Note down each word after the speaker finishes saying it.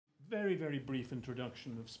very, very brief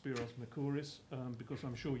introduction of Spiros Makouris, because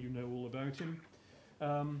I'm sure you know all about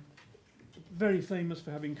him. Very famous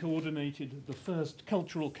for having coordinated the first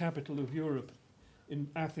cultural capital of Europe in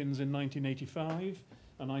Athens in 1985,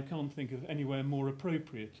 and I can't think of anywhere more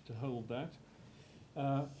appropriate to hold that.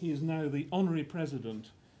 He is now the honorary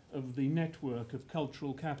president of the network of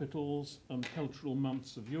cultural capitals and cultural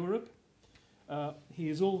months of Europe. He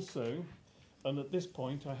is also, and at this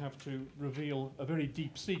point I have to reveal a very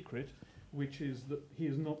deep secret, which is that he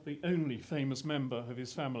is not the only famous member of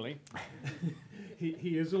his family.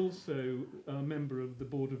 He is also a member of the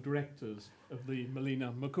board of directors of the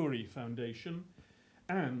Melina Mercouri Foundation,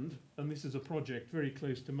 and this is a project very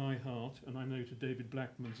close to my heart, and I know to David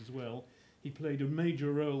Blackman's as well, he played a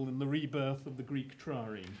major role in the rebirth of the Greek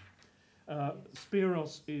trireme.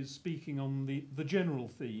 Spiros is speaking on the general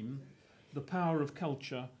theme, the power of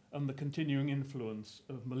culture and the continuing influence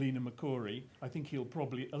of Melina Mercouri. I think he'll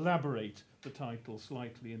probably elaborate the title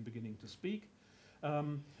slightly in beginning to speak.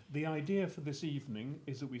 The idea for this evening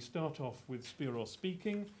is that we start off with Spiros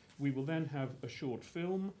speaking. We will then have a short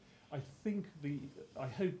film. I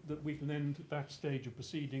hope that we can end that stage of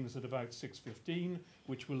proceedings at about 6:15,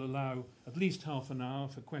 which will allow at least half an hour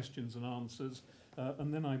for questions and answers.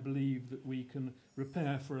 And then I believe that we can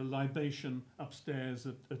prepare for a libation upstairs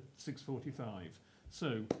at 6:45.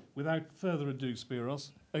 So, without further ado,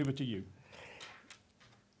 Spiros, over to you.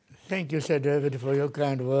 Thank you, Sir David, for your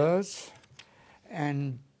kind words.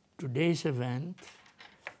 And today's event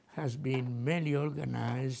has been mainly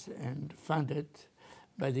organized and funded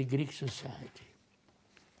by the Greek Society.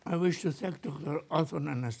 I wish to thank Dr. Othon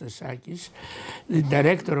Anastasakis, the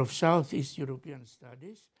Director of Southeast European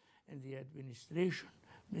Studies, and the administration,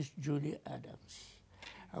 Ms. Julie Adams.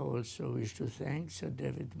 I also wish to thank Sir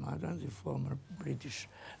David Madden, the former British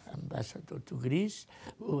ambassador to Greece,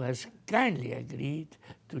 who has kindly agreed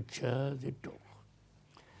to chair the talk.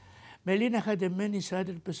 Melina had a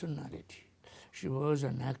many-sided personality. She was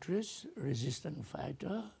an actress, resistance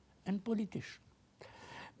fighter, and politician.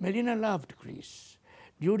 Melina loved Greece.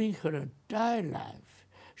 During her entire life,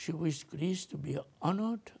 she wished Greece to be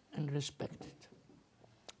honored and respected.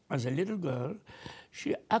 As a little girl,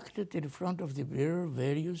 she acted in front of the mirror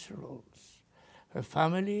various roles. Her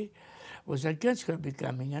family was against her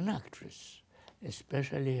becoming an actress,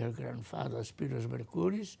 especially her grandfather Spiros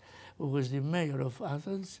Merkouris, who was the mayor of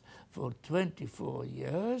Athens for 24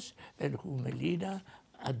 years and whom Melina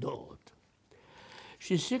adored.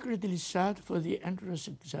 She secretly sat for the entrance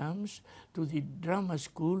exams to the drama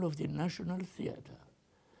school of the National Theatre.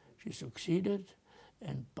 She succeeded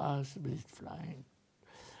and passed with flying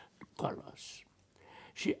colors.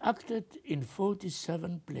 She acted in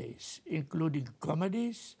 47 plays, including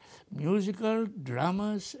comedies, musical,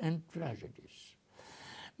 dramas, and tragedies.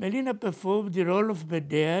 Melina performed the role of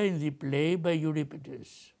Medea in the play by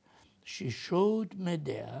Euripides. She showed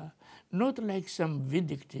Medea not like some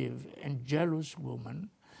vindictive and jealous woman,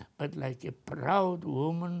 but like a proud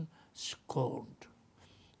woman scorned.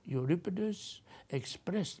 Euripides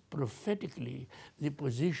expressed prophetically the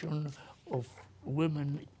position of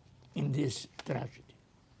women in this tragedy.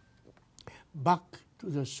 Back to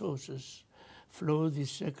the sources flow the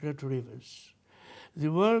sacred rivers.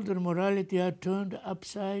 The world and morality are turned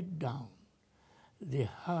upside down. The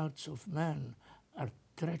hearts of men are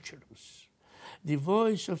treacherous. The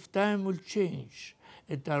voice of time will change,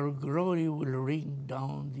 and our glory will ring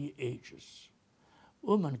down the ages.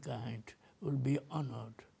 Womankind will be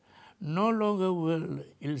honored. No longer will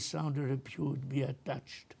ill-sounding repute be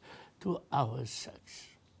attached to our sex.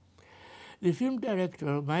 The film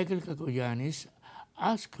director, Michael Kakoyannis,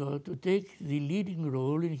 asked her to take the leading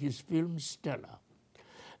role in his film Stella.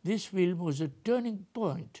 This film was a turning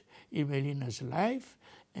point in Melina's life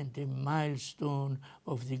and a milestone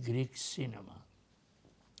of the Greek cinema.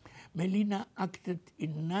 Melina acted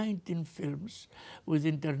in 19 films with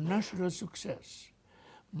international success.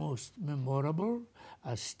 Most memorable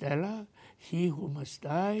are Stella, He Who Must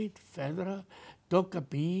Die, Phaedra,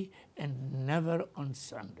 Tokapi, and Never on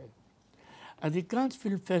Sunday. At the Cannes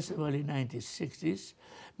Film Festival in the 1960s,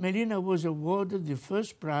 Melina was awarded the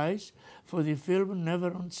first prize for the film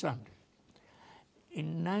Never on Sunday.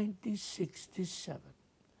 In 1967,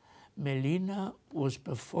 Melina was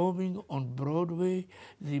performing on Broadway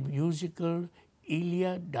the musical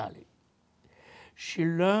Ilia Dali. She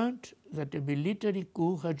learned that a military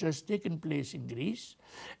coup had just taken place in Greece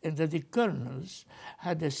and that the colonels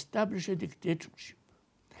had established a dictatorship.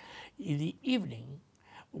 In the evening,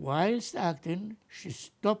 whilst acting, she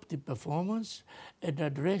stopped the performance and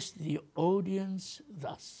addressed the audience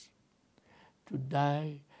thus: "To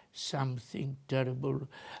die something terrible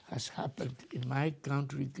has happened in my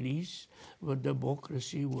country, Greece, where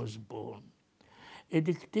democracy was born. A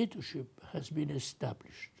dictatorship has been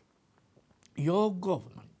established. Your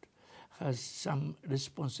government has some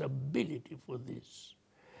responsibility for this.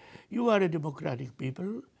 You are a democratic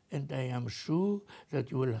people, and I am sure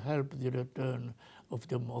that you will help the return of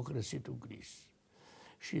democracy to Greece.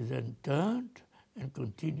 She then turned and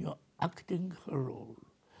continued acting her role.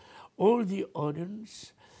 All the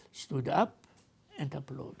audience stood up and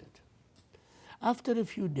applauded. After a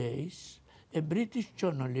few days, a British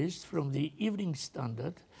journalist from the Evening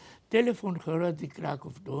Standard telephoned her at the crack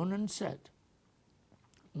of dawn and said,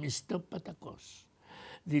 "Mr. Patakos,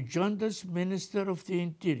 the junta's Minister of the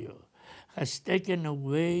Interior has taken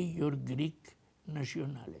away your Greek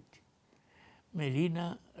nationality."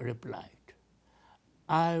 Melina replied,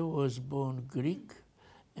 "I was born Greek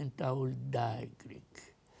and I will die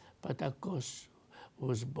Greek. Patakos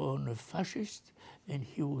was born a fascist and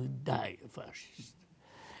he will die a fascist."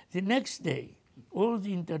 The next day, all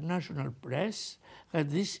the international press had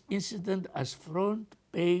this incident as front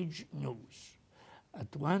page news.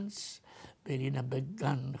 At once, Melina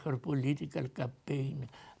began her political campaign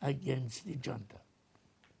against the junta.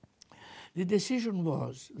 The decision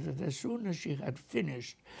was that as soon as she had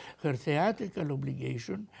finished her theatrical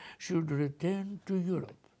obligation, she would return to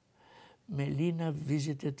Europe. Melina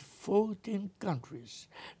visited 14 countries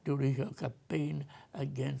during her campaign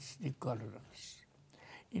against the colonials.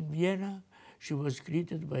 In Vienna, she was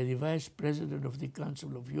greeted by the Vice President of the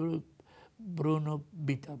Council of Europe, Bruno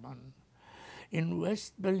Bittermann. In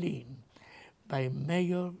West Berlin, by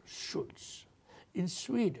Mayor Schulz. In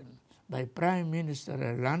Sweden, by Prime Minister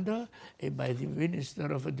Erlander and by the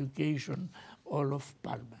Minister of Education, Olof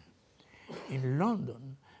Palme. In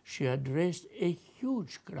London, she addressed a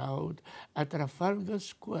huge crowd at Trafalgar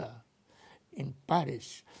Square. In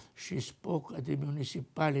Paris, she spoke at the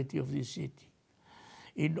municipality of the city.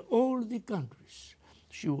 In all the countries,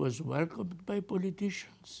 she was welcomed by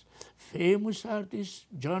politicians, famous artists,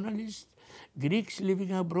 journalists, Greeks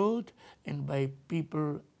living abroad, and by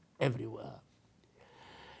people everywhere.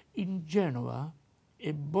 In Genoa,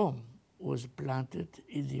 a bomb was planted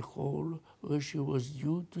in the hall where she was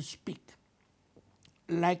due to speak.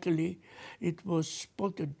 Luckily, it was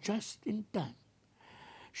spotted just in time.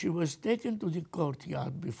 She was taken to the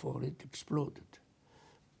courtyard before it exploded.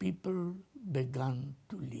 People began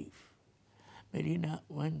to leave. Melina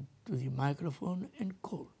went to the microphone and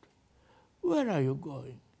called, "Where are you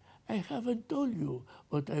going? I haven't told you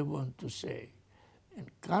what I want to say." And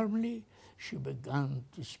calmly, she began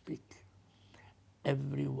to speak.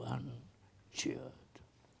 Everyone cheered.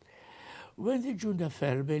 When the junta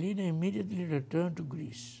fell, Melina immediately returned to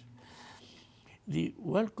Greece. The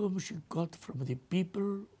welcome she got from the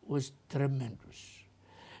people was tremendous.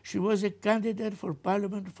 She was a candidate for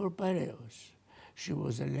parliament for Piraeus. She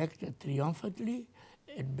was elected triumphantly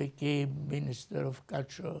and became Minister of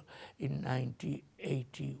Culture in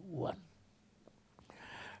 1981.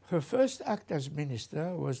 Her first act as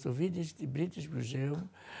minister was to visit the British Museum,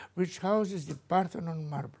 which houses the Parthenon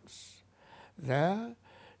marbles. There,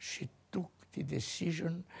 she took the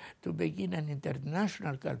decision to begin an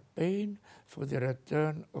international campaign for the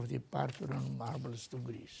return of the Parthenon marbles to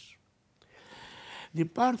Greece. The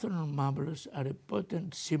Parthenon marbles are a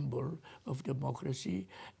potent symbol of democracy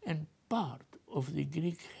and part of the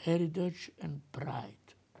Greek heritage and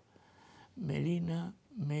pride. Melina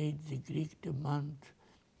made the Greek demand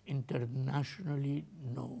internationally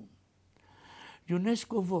known.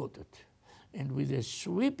 UNESCO voted and with a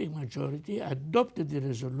sweeping majority adopted the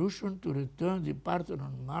resolution to return the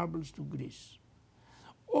Parthenon marbles to Greece.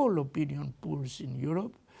 All opinion polls in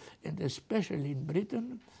Europe, and especially in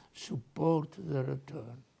Britain, support the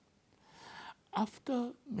return.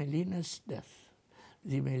 After Melina's death,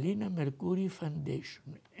 the Melina Mercouri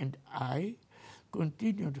Foundation and I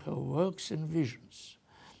continued her works and visions.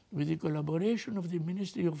 With the collaboration of the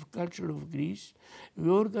Ministry of Culture of Greece, we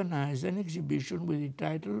organized an exhibition with the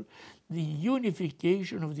title "The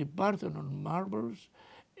Unification of the Parthenon Marbles,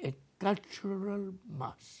 a Cultural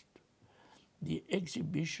Must." The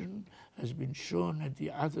exhibition has been shown at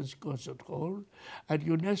the Athens Concert Hall, at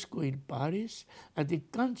UNESCO in Paris, at the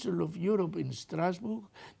Council of Europe in Strasbourg,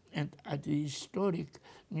 and at the historic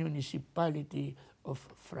municipality of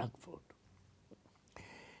Frankfurt.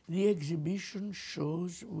 The exhibition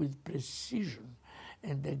shows with precision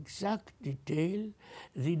and exact detail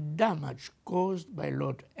the damage caused by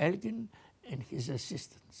Lord Elgin and his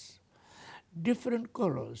assistants. Different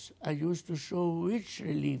colors are used to show which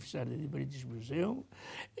reliefs are in the British Museum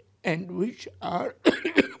and which are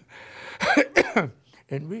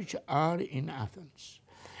and which are in Athens.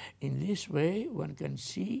 In this way, one can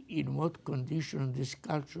see in what condition the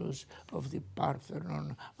sculptures of the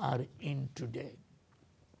Parthenon are in today.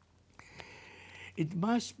 It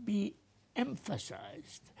must be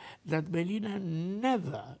emphasized that Melina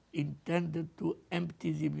never intended to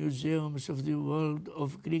empty the museums of the world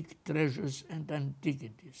of Greek treasures and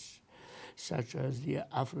antiquities, such as the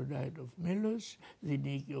Aphrodite of Milos, the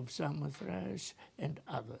Nike of Samothrace, and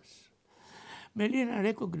others. Melina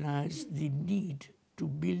recognized the need to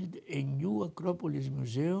build a new Acropolis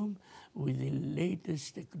museum with the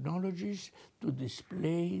latest technologies to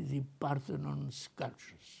display the Parthenon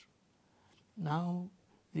sculptures. Now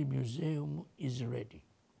the museum is ready.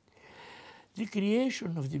 The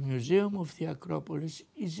creation of the Museum of the Acropolis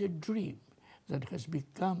is a dream that has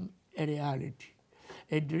become a reality,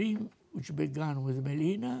 a dream which began with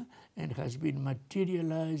Melina and has been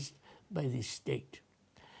materialized by the state.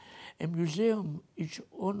 A museum which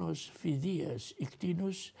honors Phidias,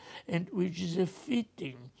 Iktinos, and which is a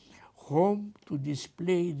fitting home to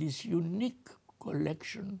display this unique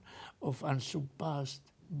collection of unsurpassed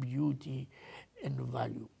beauty and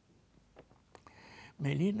value.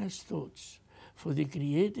 Melina's thoughts for the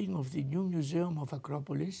creating of the new Museum of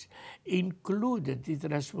Acropolis included the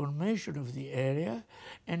transformation of the area,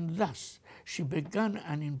 and thus she began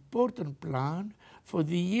an important plan for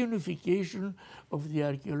the unification of the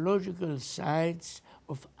archaeological sites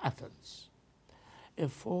of Athens. A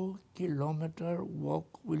 4-kilometer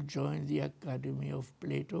walk will join the Academy of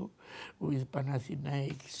Plato with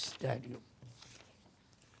Panathinaik Stadium.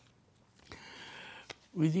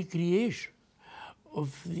 With the creation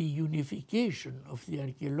of the unification of the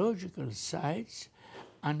archaeological sites,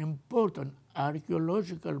 an important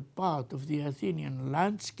archaeological part of the Athenian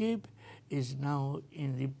landscape is now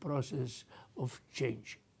in the process of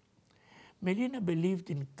changing. Melina believed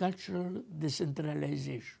in cultural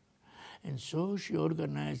decentralization, and so she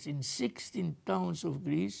organized in 16 towns of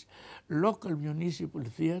Greece local municipal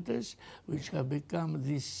theaters which have become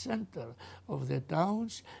the center of the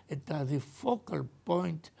towns and are the focal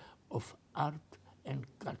point of art and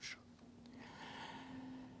culture.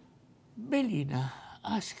 Melina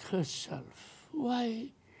asked herself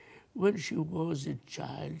why, when she was a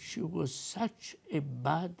child, she was such a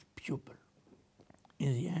bad pupil.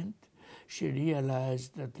 In the end, she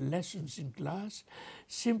realized that lessons in class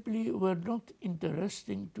simply were not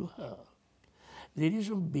interesting to her. The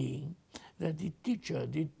reason being that the teacher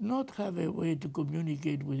did not have a way to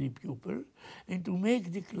communicate with the pupil and to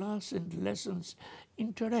make the class and lessons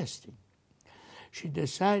interesting. She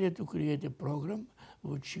decided to create a program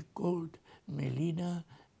which she called Melina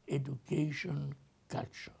Education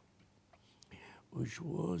Culture, which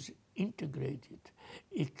was integrated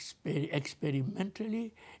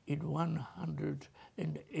experimentally in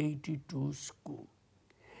 182 schools.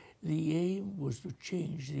 The aim was to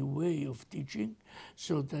change the way of teaching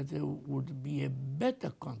so that there would be a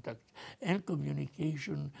better contact and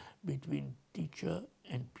communication between teacher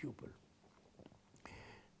and pupil.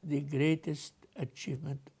 The greatest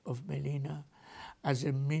achievement of Melina as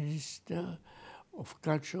a minister of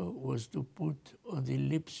culture was to put on the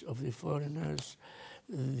lips of the foreigners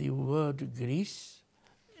the word Greece,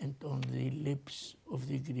 and on the lips of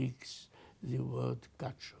the Greeks the word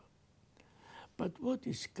culture. But what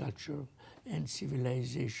is culture and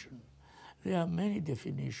civilization? There are many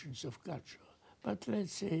definitions of culture, but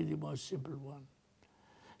let's say the most simple one.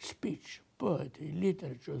 Speech, poetry,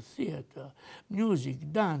 literature, theater,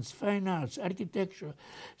 music, dance, fine arts, architecture,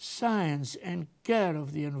 science, and care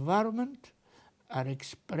of the environment are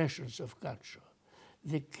expressions of culture.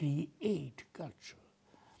 They create culture.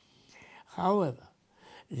 However,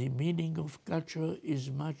 the meaning of culture is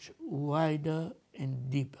much wider and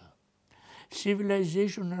deeper.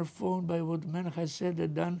 Civilizations are formed by what man has said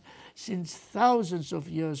and done since thousands of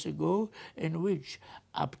years ago, and which,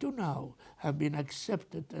 up to now, have been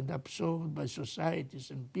accepted and absorbed by societies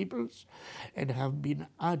and peoples, and have been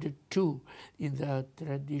added to in their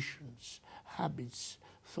traditions, habits,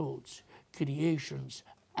 thoughts, creations,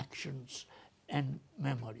 actions, and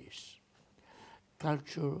memories.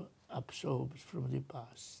 Culture absorbs from the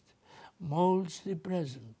past, molds the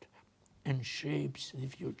present, and shapes the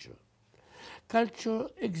future. Culture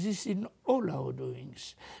exists in all our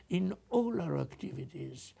doings, in all our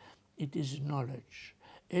activities. It is knowledge,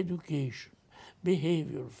 education,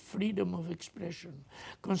 behavior, freedom of expression,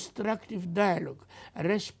 constructive dialogue,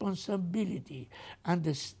 responsibility,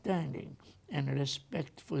 understanding, and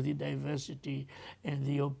respect for the diversity and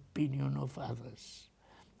the opinion of others.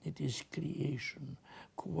 It is creation,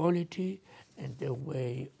 quality, and a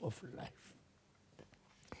way of life.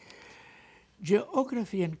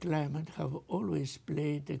 Geography and climate have always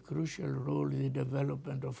played a crucial role in the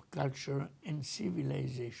development of culture and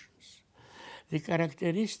civilizations. The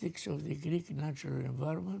characteristics of the Greek natural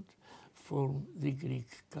environment form the Greek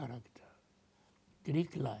character.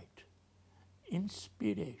 Greek light,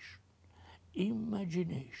 inspiration,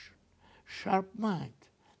 imagination, sharp mind,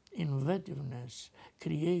 inventiveness,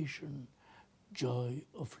 creation, joy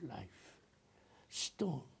of life.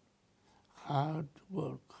 Stone, hard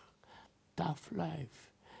work, tough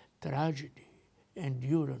life, tragedy,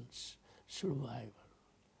 endurance, survival.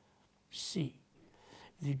 Sea,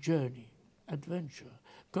 the journey, adventure,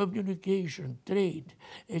 communication, trade,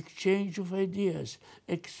 exchange of ideas,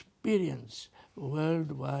 experience,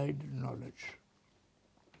 worldwide knowledge.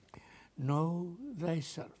 Know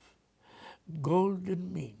thyself,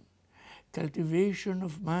 golden mean, cultivation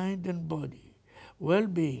of mind and body,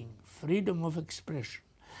 well-being, freedom of expression,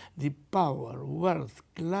 the power, wealth,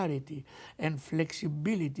 clarity, and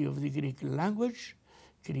flexibility of the Greek language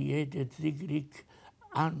created the Greek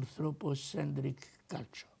anthropocentric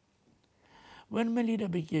culture. When Melina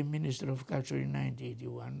became Minister of Culture in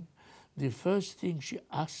 1981, the first thing she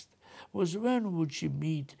asked was when would she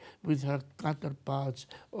meet with her counterparts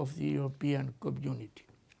of the European Community.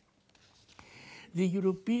 The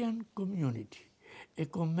European Community, a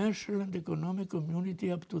commercial and economic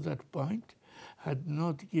community up to that point, had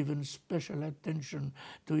not given special attention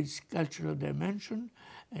to its cultural dimension,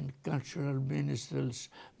 and cultural ministers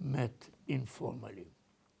met informally.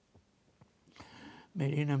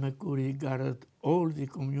 Melina Mercouri gathered all the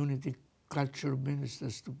community culture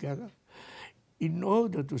ministers together in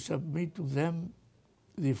order to submit to them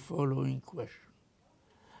the following question.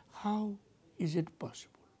 How is it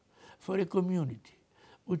possible for a community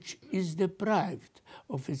which is deprived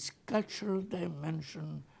of its cultural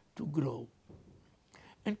dimension to grow?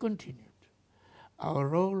 And continued, our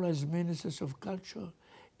role as ministers of culture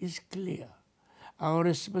is clear. Our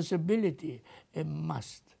responsibility a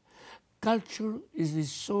must. Culture is the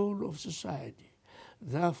soul of society.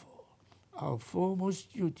 Therefore, our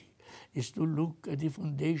foremost duty is to look at the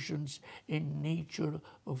foundations and nature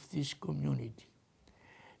of this community.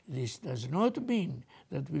 This does not mean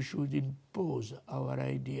that we should impose our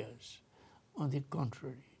ideas. On the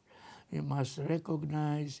contrary, we must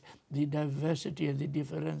recognize the diversity and the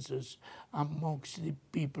differences amongst the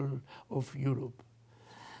people of Europe.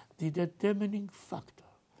 The determining factor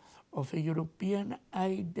of a European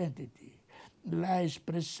identity lies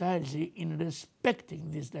precisely in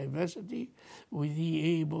respecting this diversity with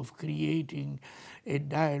the aim of creating a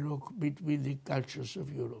dialogue between the cultures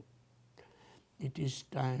of Europe. It is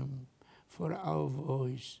time for our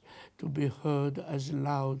voice to be heard as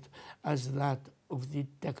loud as that of the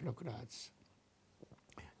technocrats.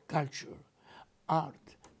 Culture,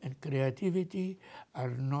 art, and creativity are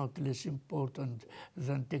not less important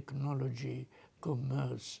than technology,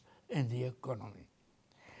 commerce, and the economy.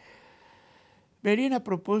 Melina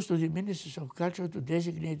proposed to the Ministers of Culture to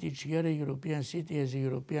designate each year a European city as a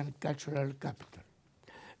European cultural capital.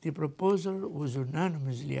 The proposal was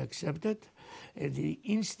unanimously accepted, and the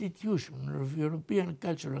institution of European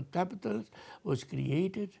cultural capitals was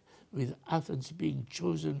created, with Athens being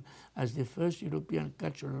chosen as the first European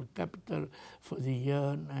cultural capital for the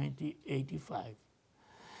year 1985.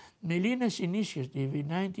 Melina's initiative in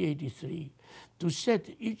 1983 to set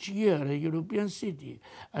each year a European city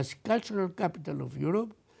as cultural capital of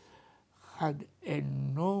Europe had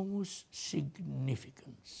enormous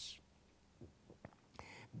significance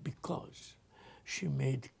because she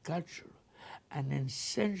made culture an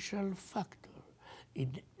essential factor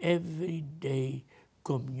in everyday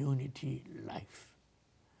community life.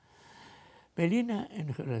 Melina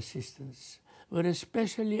and her assistants were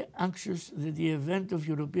especially anxious that the event of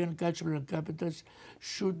European cultural capitals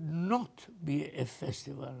should not be a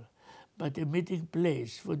festival, but a meeting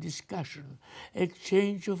place for discussion,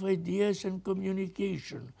 exchange of ideas and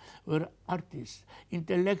communication, where artists,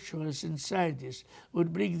 intellectuals, and scientists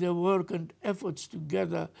would bring their work and efforts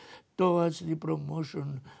together towards the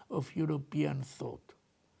promotion of European thought.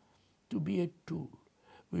 To be a tool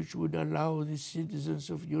which would allow the citizens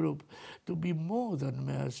of Europe to be more than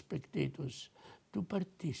mere spectators, to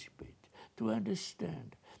participate, to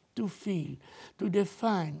understand, to feel, to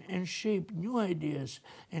define and shape new ideas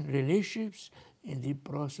and relationships in the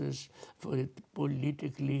process for a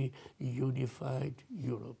politically unified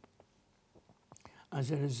Europe.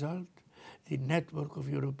 As a result, the network of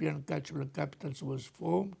European cultural capitals was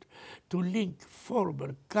formed to link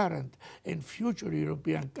former, current, and future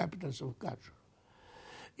European capitals of culture.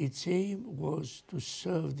 Its aim was to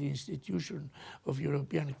serve the institution of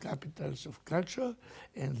European capitals of culture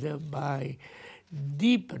and thereby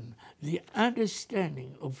deepen the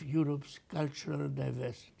understanding of Europe's cultural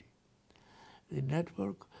diversity. The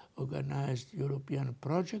network organized European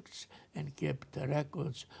projects and kept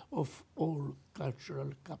records of all cultural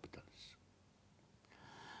capitals.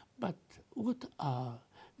 But what are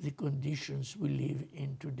the conditions we live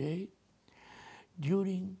in today?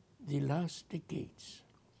 During the last decades,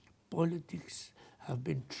 politics have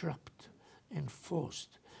been trapped and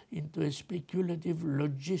forced into a speculative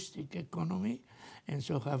logistic economy and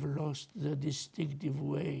so have lost their distinctive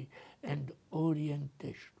way and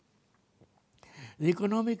orientation. The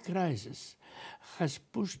economic crisis has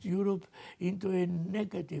pushed Europe into a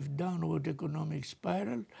negative downward economic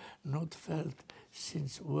spiral not felt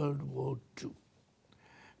since World War II.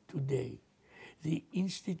 Today, the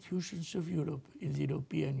institutions of Europe in the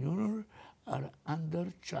European Union are under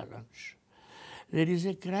challenge. There is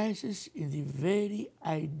a crisis in the very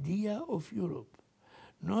idea of Europe,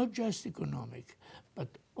 not just economic, but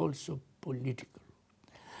also political.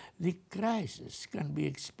 The crisis can be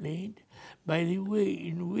explained by the way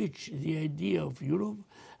in which the idea of Europe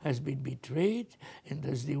has been betrayed and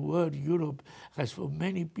as the word Europe has for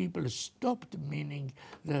many people stopped meaning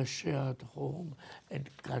their shared home and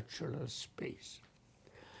cultural space.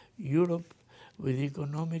 Europe, with the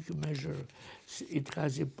economic measures it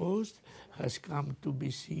has imposed, has come to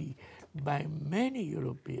be seen by many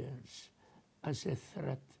Europeans as a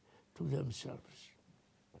threat to themselves.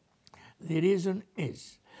 The reason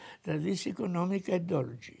is that this economic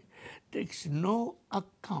ideology takes no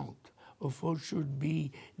account of what should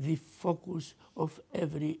be the focus of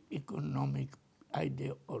every economic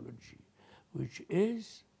ideology, which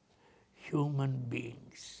is human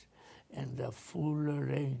beings and the full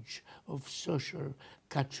range of social,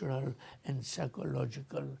 cultural, and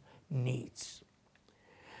psychological needs.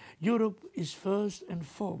 Europe is first and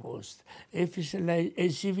foremost a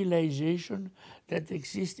civilization that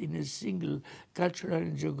exists in a single cultural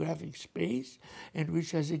and geographic space and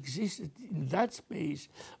which has existed in that space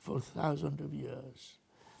for thousands of years.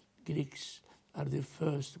 Greeks are the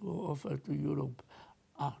first who offer to Europe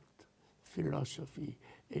art, philosophy,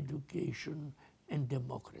 education, and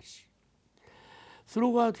democracy.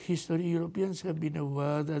 Throughout history, Europeans have been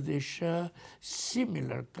aware that they share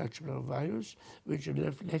similar cultural values which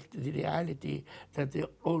reflect the reality that they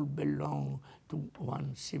all belong to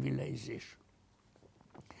one civilization.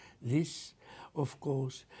 This, of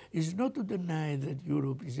course, is not to deny that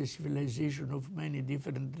Europe is a civilization of many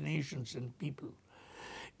different nations and people,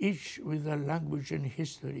 each with their language and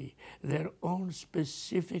history, their own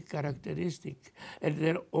specific characteristic, and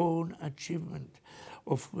their own achievement,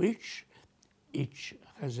 of which each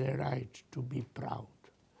has a right to be proud.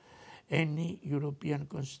 Any European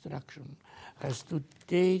construction has to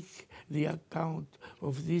take the account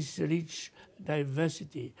of this rich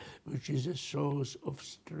diversity, which is a source of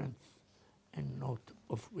strength and not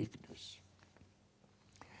of weakness.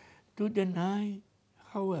 To deny,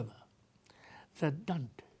 however, that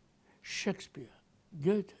Dante, Shakespeare,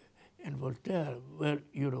 Goethe, and Voltaire were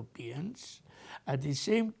Europeans at the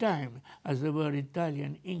same time as they were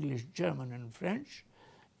Italian, English, German, and French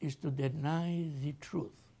is to deny the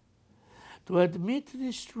truth. To admit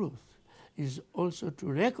this truth is also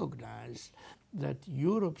to recognize that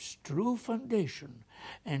Europe's true foundation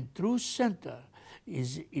and true center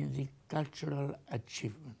is in the cultural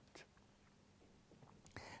achievement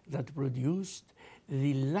that produced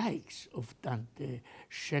the likes of Dante,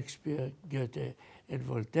 Shakespeare, Goethe, and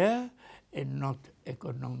Voltaire, and not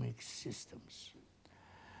economic systems.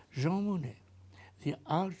 Jean Monnet, the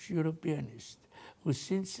arch-Europeanist, who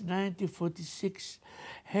since 1946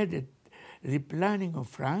 headed the planning of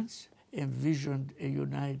France, envisioned a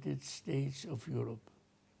United States of Europe.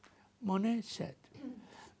 Monnet said,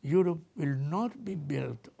 Europe will not be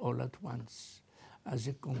built all at once as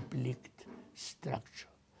a complete structure,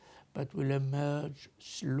 but will emerge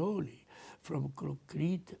slowly from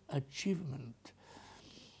concrete achievement,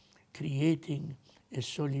 creating a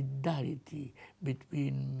solidarity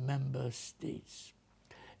between member states.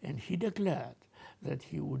 And he declared that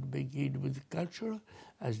he would begin with culture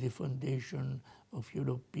as the foundation of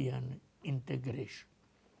European integration.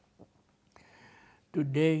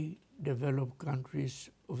 Today, developed countries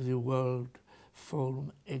of the world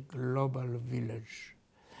form a global village.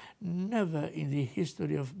 Never in the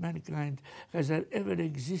history of mankind has there ever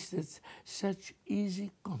existed such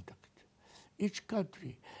easy contact. Each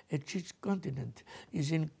country and each continent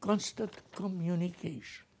is in constant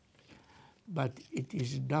communication. But it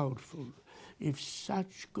is doubtful if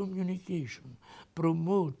such communication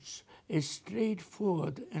promotes a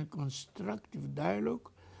straightforward and constructive dialogue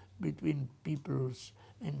between peoples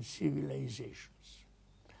and civilizations.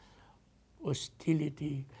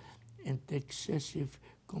 Hostility and excessive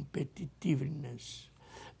competitiveness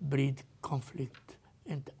breed conflict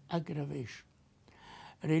and aggravation.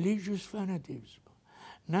 Religious fanatism,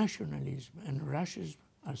 nationalism, and racism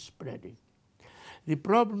are spreading. The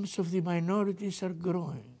problems of the minorities are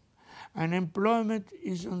growing. Unemployment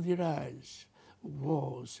is on the rise.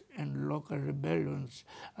 Wars and local rebellions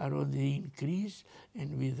are on the increase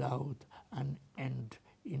and without an end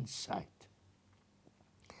in sight.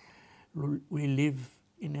 We live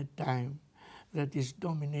in a time that is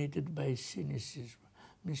dominated by cynicism,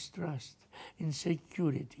 mistrust,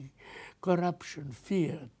 insecurity, corruption,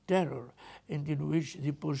 fear, terror, and in which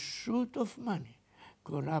the pursuit of money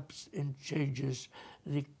corrupts and changes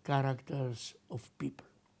the characters of people.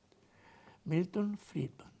 Milton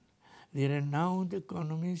Friedman, the renowned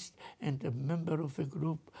economist and a member of a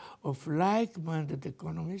group of like-minded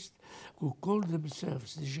economists who called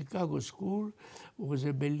themselves the Chicago School, was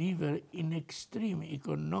a believer in extreme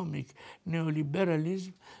economic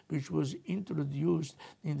neoliberalism, which was introduced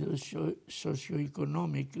in the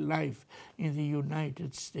socio-economic life in the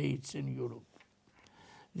United States and Europe.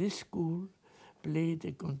 This school played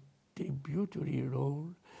a contributory role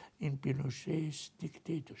in Pinochet's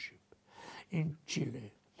dictatorship, in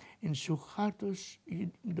Chile, in Suharto's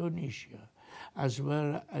Indonesia, as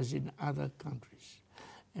well as in other countries,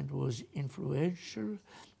 and was influential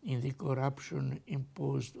in the corruption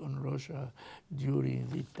imposed on Russia during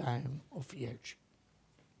the time of Yeltsin.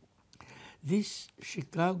 This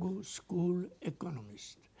Chicago School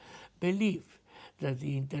economist believed that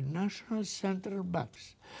the international central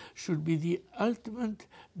banks should be the ultimate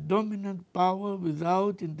dominant power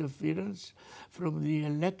without interference from the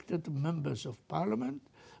elected members of parliament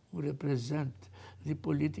who represent the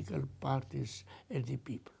political parties and the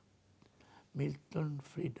people. Milton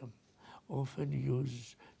Friedman often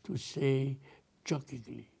used to say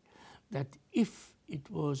jokingly that if it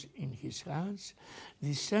was in his hands,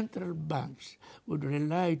 the central banks would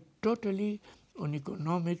rely totally on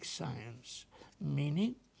economic science,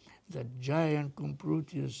 meaning that giant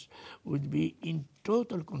computers would be in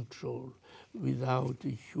total control without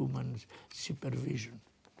human supervision.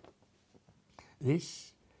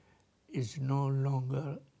 This is no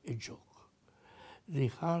longer a joke. The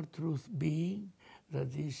hard truth being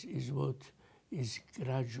that this is what is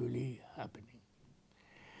gradually happening.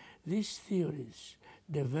 These theories,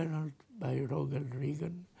 developed by Ronald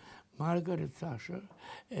Reagan, Margaret Thatcher,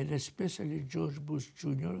 and especially George Bush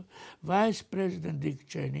Jr., Vice President Dick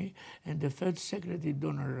Cheney, and Defense Secretary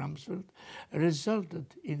Donald Rumsfeld, resulted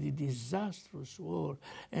in the disastrous war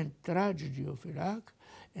and tragedy of Iraq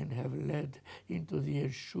and have led into the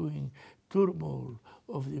ensuing turmoil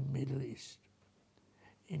of the Middle East.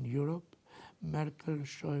 In Europe, Merkel,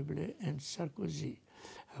 Schäuble, and Sarkozy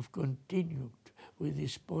have continued with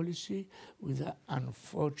this policy with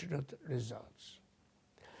unfortunate results.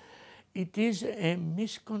 It is a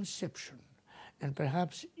misconception and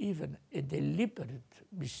perhaps even a deliberate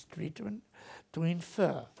mistreatment to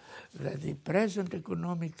infer that the present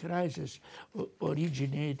economic crisis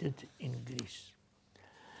originated in Greece.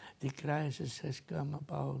 The crisis has come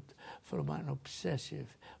about from an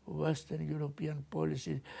obsessive Western European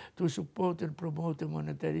policy to support and promote a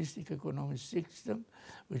monetaristic economic system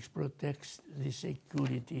which protects the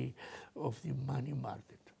security of the money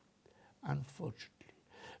market. Unfortunately,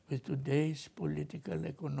 with today's political,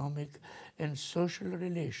 economic, and social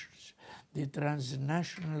relations, the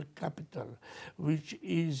transnational capital, which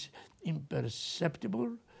is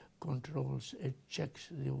imperceptible, controls and checks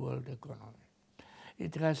the world economy.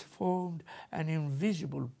 It has formed an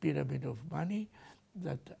invisible pyramid of money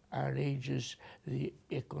that arranges the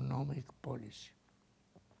economic policy.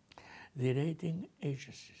 The rating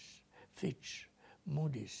agencies, Fitch,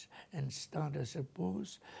 Moody's, and Standard &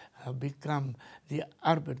 Poor's have become the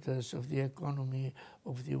arbiters of the economy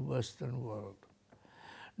of the Western world.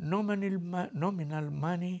 Nominal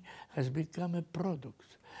money has become a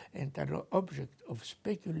product and an object of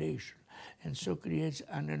speculation, and so creates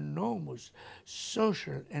an enormous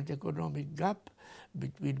social and economic gap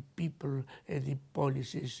between people and the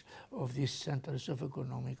policies of the centers of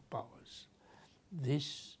economic powers.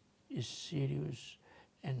 This is serious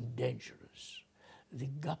and dangerous. The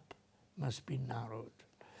gap must be narrowed.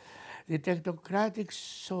 The technocratic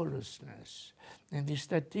soullessness and the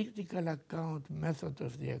statistical account method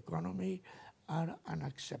of the economy are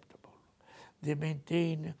unacceptable. They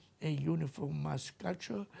maintain a uniform mass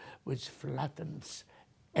culture which flattens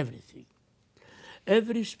everything.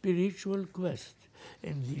 Every spiritual quest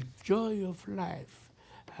and the joy of life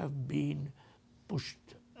have been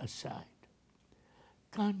pushed aside.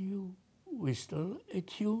 Can you whistle a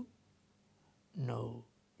tune? No,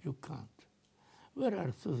 you can't. Where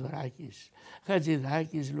are Theodorakis,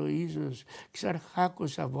 Hatzidakis, Loizos,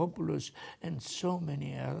 Xarchakos Avopoulos, and so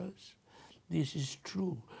many others? This is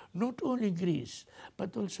true, not only in Greece,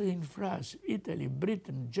 but also in France, Italy,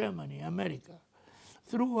 Britain, Germany, America.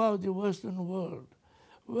 Throughout the Western world,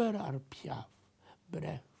 where are Piaf,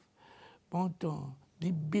 Brecht, Bontemps,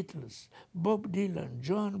 the Beatles, Bob Dylan,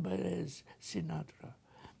 Joan Baez, Sinatra?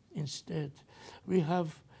 Instead, we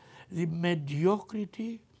have the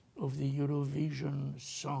mediocrity of the Eurovision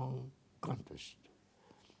Song Contest.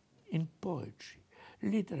 In poetry,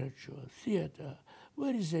 literature, theater,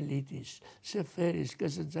 where is Elitis, Seferis,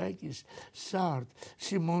 Kazantzakis, Sartre,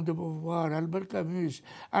 Simone de Beauvoir, Albert Camus,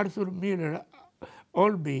 Arthur Miller,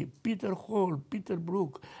 Olby, Peter Hall, Peter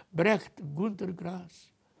Brook, Brecht, Günter Grass?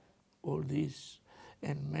 All this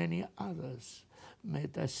and many others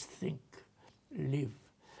made us think, live,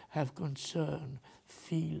 have concern,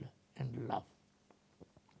 feel, and love.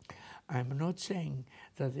 I'm not saying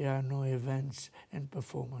that there are no events and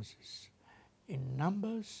performances. In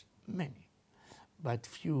numbers, many, but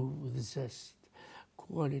few with zest,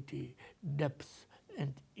 quality, depth,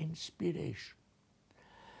 and inspiration.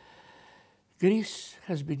 Greece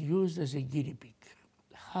has been used as a guinea pig.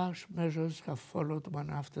 Harsh measures have followed one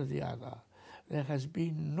after the other. There has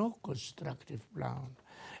been no constructive plan.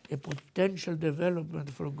 A potential development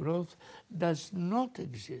for growth does not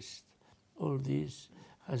exist. All this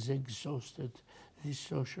has exhausted the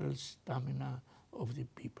social stamina of the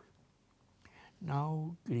people.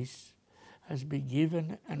 Now Greece has been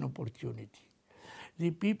given an opportunity.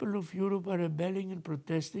 The people of Europe are rebelling and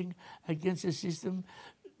protesting against a system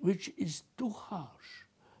which is too harsh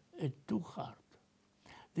and too hard.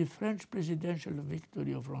 The French presidential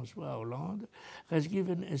victory of François Hollande has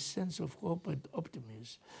given a sense of hope and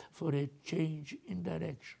optimism for a change in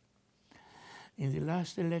direction. In the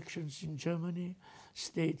last elections in Germany,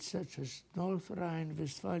 states such as North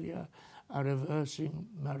Rhine-Westphalia are reversing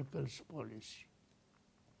Merkel's policy.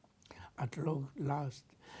 At long last,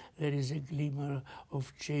 there is a glimmer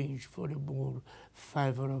of change for a more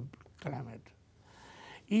favorable climate.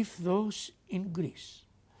 If those in Greece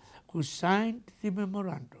who signed the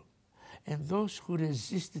memorandum and those who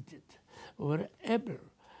resisted it were able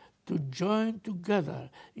to join together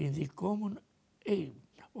in the common aim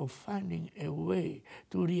of finding a way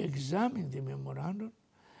to re-examine the memorandum,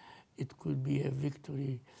 it could be a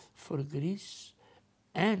victory for Greece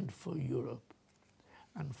and for Europe.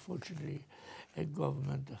 Unfortunately, a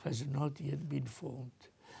government has not yet been formed.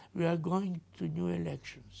 We are going to new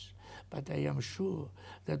elections, but I am sure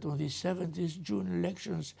that on the 17th June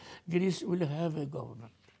elections, Greece will have a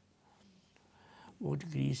government. What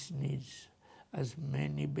Greece needs, as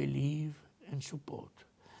many believe and support,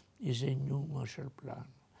 is a new Marshall Plan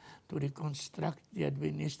to reconstruct the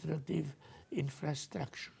administrative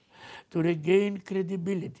infrastructure, to regain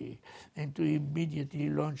credibility, and to immediately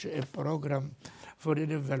launch a program for the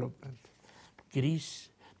development. Greece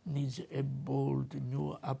needs a bold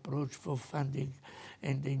new approach for funding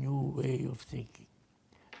and a new way of thinking.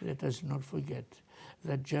 Let us not forget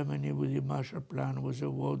that Germany, with the Marshall Plan, was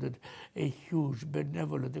awarded a huge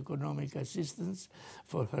benevolent economic assistance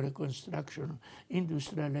for her reconstruction,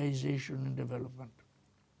 industrialization, and development.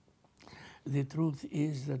 The truth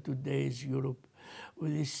is that today's Europe,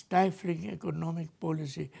 with its stifling economic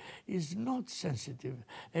policy, is not sensitive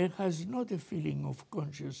and has not a feeling of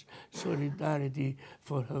conscious solidarity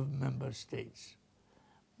for her member states.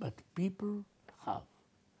 But people have.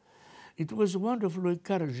 It was wonderfully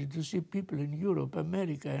encouraging to see people in Europe,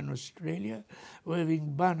 America, and Australia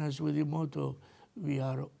waving banners with the motto, "We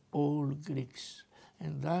are all Greeks,"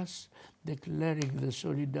 and thus declaring the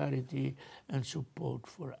solidarity and support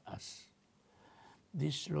for us.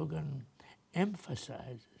 This slogan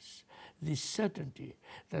emphasizes the certainty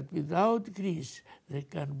that without Greece there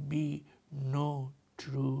can be no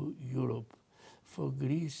true Europe, for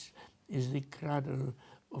Greece is the cradle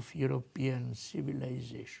of European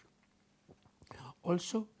civilization.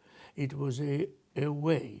 Also, it was a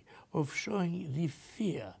way of showing the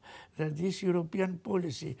fear that this European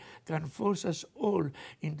policy can force us all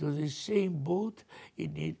into the same boat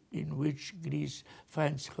in which Greece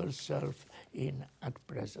finds herself in at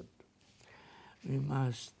present. We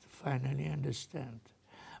must finally understand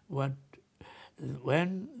when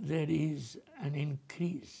there is an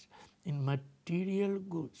increase in material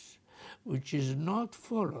goods which is not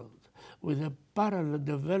followed with a parallel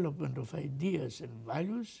development of ideas and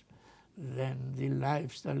values, then the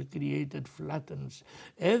lifestyle created flattens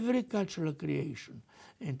every cultural creation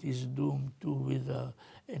and is doomed to wither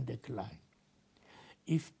and decline.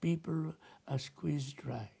 If people are squeezed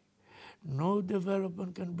dry, no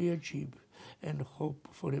development can be achieved and hope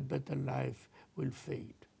for a better life will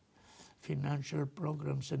fade. Financial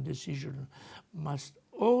programs and decisions must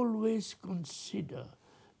always consider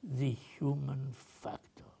the human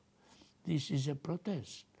factor. This is a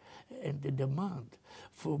protest and a demand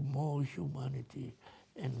for more humanity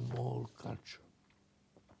and more culture.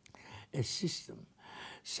 A system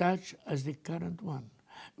such as the current one,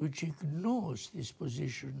 which ignores this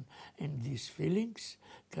position and these feelings,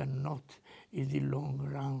 cannot in the long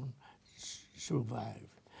run survive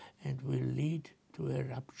and will lead to a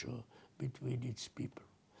rupture between its people.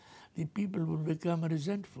 The people will become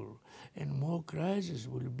resentful and more crises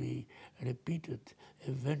will be repeated,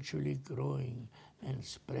 eventually growing and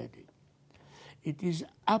spreading. It is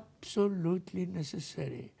absolutely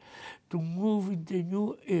necessary to move into a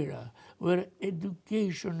new era where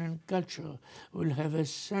education and culture will have a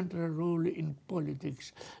central role in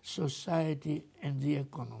politics, society, and the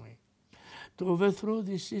economy. To overthrow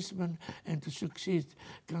this system and to succeed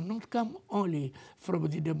cannot come only from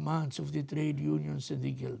the demands of the trade unions and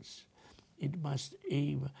the guilds. It must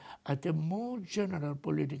aim at a more general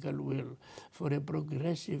political will for a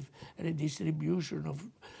progressive redistribution of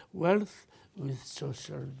wealth with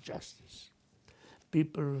social justice.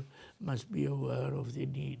 People must be aware of the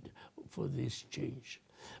need for this change.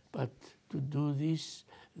 But to do this,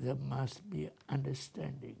 there must be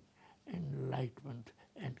understanding, enlightenment,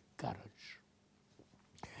 and courage.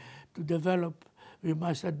 To develop, we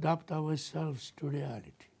must adapt ourselves to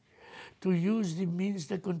reality, to use the means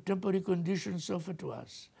the contemporary conditions offer to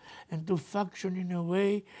us, and to function in a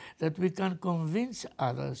way that we can convince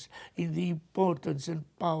others in the importance and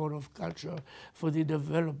power of culture for the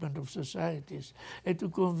development of societies, and to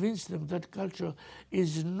convince them that culture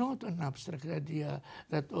is not an abstract idea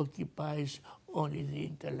that occupies only the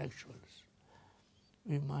intellectuals.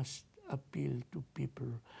 We must appeal to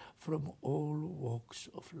people from all walks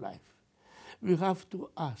of life. We have to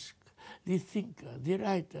ask the thinker, the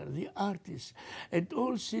writer, the artist, and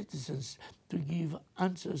all citizens to give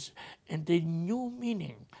answers and a new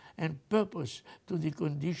meaning and purpose to the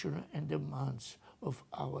condition and demands of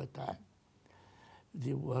our time.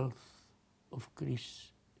 The wealth of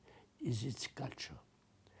Greece is its culture.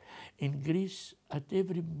 In Greece, at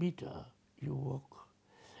every meter you walk,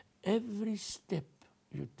 every step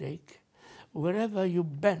you take, wherever you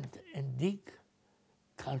bend and dig,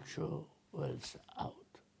 culture wells out.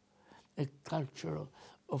 A culture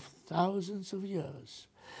of thousands of years,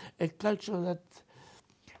 a culture that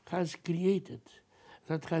has created,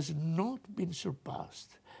 that has not been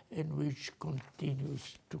surpassed, and which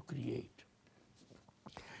continues to create.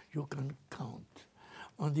 You can count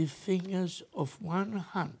on the fingers of one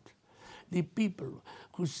hand the people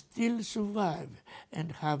who still survive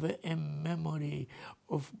and have a memory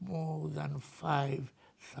of more than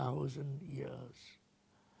 5,000 years.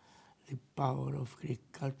 The power of Greek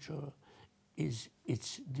culture is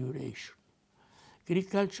its duration.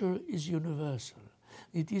 Greek culture is universal.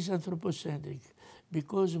 It is anthropocentric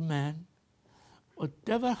because man,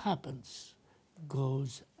 whatever happens,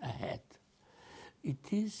 goes ahead.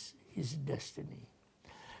 It is his destiny.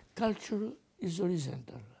 Culture is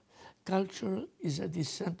horizontal. Culture is at the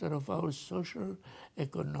center of our social,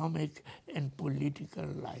 economic, and political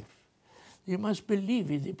life. You must believe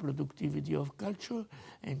in the productivity of culture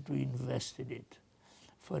and to invest in it.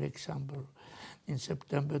 For example, in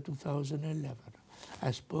September 2011,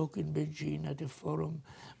 I spoke in Beijing at a forum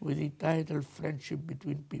with the title Friendship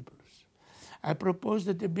Between Peoples. I proposed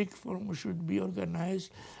that a big forum should be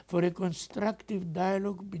organized for a constructive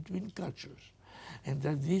dialogue between cultures, and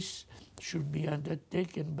that this should be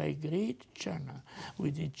undertaken by Great China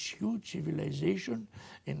with its huge civilization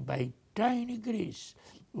and by tiny Greece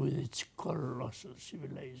with its colossal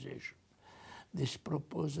civilization. This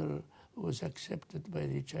proposal was accepted by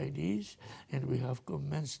the Chinese, and we have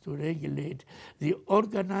commenced to regulate the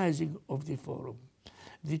organizing of the forum,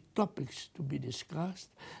 the topics to be discussed,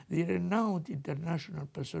 the renowned international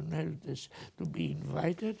personalities to be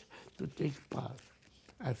invited to take part.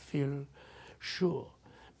 I feel sure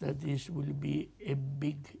that this will be a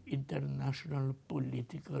big international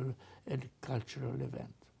political and cultural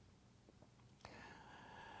event.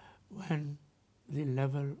 When the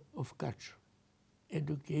level of culture,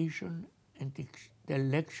 education, and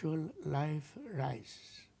intellectual life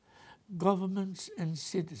rises, governments and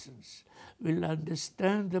citizens will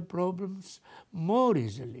understand the problems more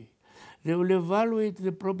easily. They will evaluate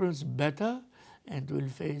the problems better and will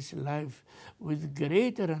face life with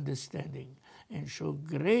greater understanding and show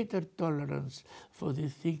greater tolerance for the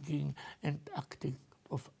thinking and acting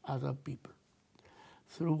of other people.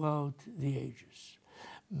 Throughout the ages,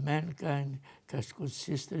 mankind has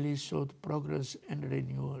consistently sought progress and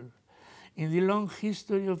renewal. In the long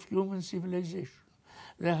history of human civilization,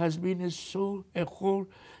 there has been a whole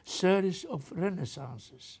series of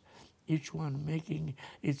renaissances, each one making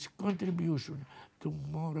its contribution to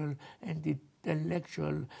moral and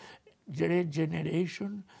intellectual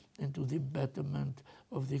regeneration and to the betterment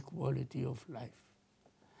of the quality of life.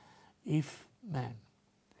 If man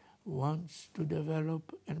wants to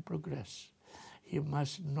develop and progress, he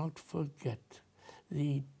must not forget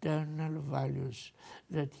the eternal values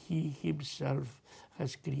that he himself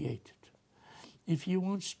has created. If he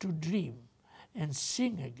wants to dream and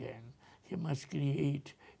sing again, he must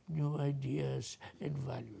create new ideas and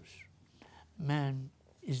values. Man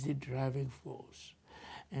is the driving force,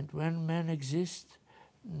 and when man exists,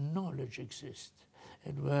 knowledge exists,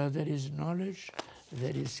 and where there is knowledge,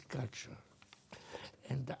 there is culture.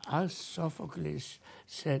 And as Sophocles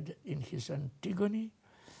said in his Antigone,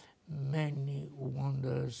 many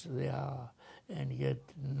wonders there are, and yet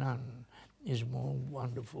none is more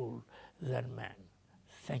wonderful than man.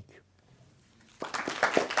 Thank you.